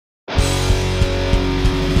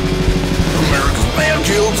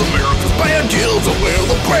Guilds, America's bad guilds, and where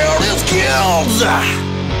the proudest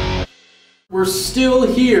guilds. We're still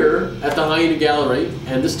here at the Hyaena Gallery,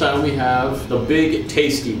 and this time we have the Big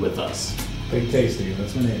Tasty with us. Big Tasty,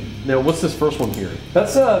 that's my name. Now, what's this first one here?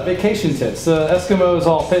 That's vacation tits. The Eskimo's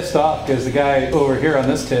all pissed off because the guy over here on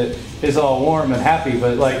this tit is all warm and happy,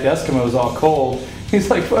 but like the Eskimo's all cold. He's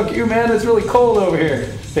like, fuck you, man, it's really cold over here.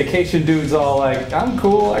 Vacation dude's all like, I'm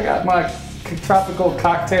cool, I got my tropical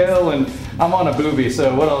cocktail and I'm on a boobie,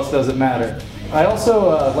 so what else does it matter? I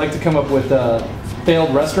also like to come up with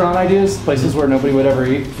failed restaurant ideas, places where nobody would ever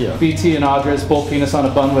eat. Yeah. BT and Audra's bull penis on a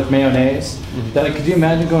bun with mayonnaise. Like, could you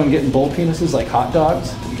imagine going and getting bull penises like hot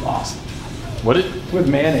dogs? It'd be awesome. Would it? With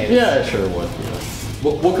mayonnaise. Yeah, it sure would. Yeah.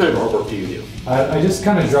 What kind of artwork do you do? I just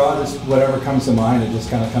kind of draw just whatever comes to mind. It just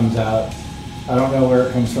kind of comes out. I don't know where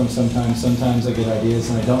it comes from sometimes. Sometimes I get ideas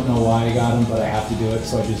and I don't know why I got them, but I have to do it,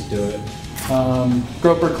 so I just do it.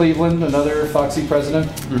 Groper Cleveland, another foxy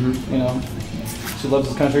president. You know, she loves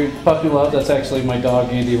his country. Puppy Love, that's actually my dog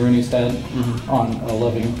Andy Rooney's head on a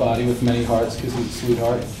loving body with many hearts because he's a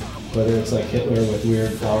sweetheart. Whether it's like Hitler with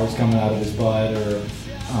weird flowers coming out of his butt or,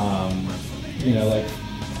 you know, like,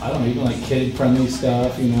 I don't know, even like kid-friendly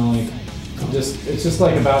stuff, you know, like, it's just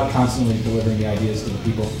like about constantly delivering the ideas to the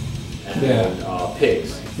people. And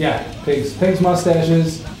pigs. Yeah, pigs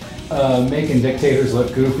mustaches, making dictators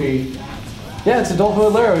look goofy. Yeah, it's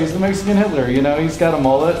Adolfo Hitler. He's the Mexican Hitler. You know, he's got a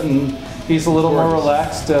mullet and he's a little more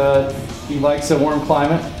relaxed. He likes a warm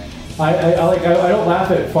climate. I don't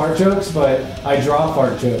laugh at fart jokes, but I draw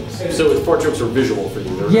fart jokes. So fart jokes are visual for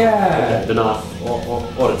you? Yeah. They're not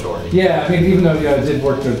auditory. Yeah, I mean, even though I did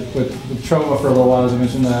work with trauma for a little while, as I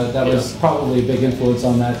mentioned, that was probably a big influence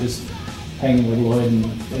on that. Just hanging with Lloyd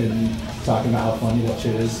and talking about how funny that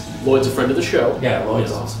shit is. Lloyd's a friend of the show. Yeah,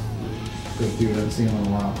 Lloyd's awesome. Good dude, I haven't seen him in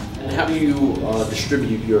a while. And how do you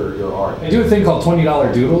distribute your art? I do a thing called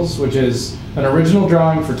 $20 Doodles, which is an original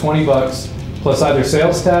drawing for 20 bucks, plus either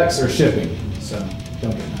sales tax or shipping. So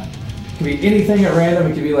don't get mad. It could be anything at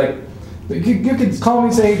random. It could be like, you could call me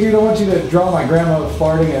and say, hey dude, I want you to draw my grandma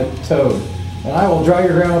farting a toad. And I will draw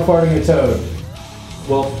your grandma farting a toad.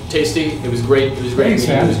 Well, Tasty, it was great. It was great Thanks,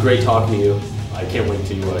 meeting you. man. It was great talking to you. I can't wait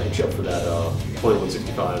to hit you up for that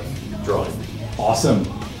 2165 drawing. Awesome.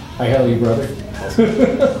 I hail you, brother. Awesome.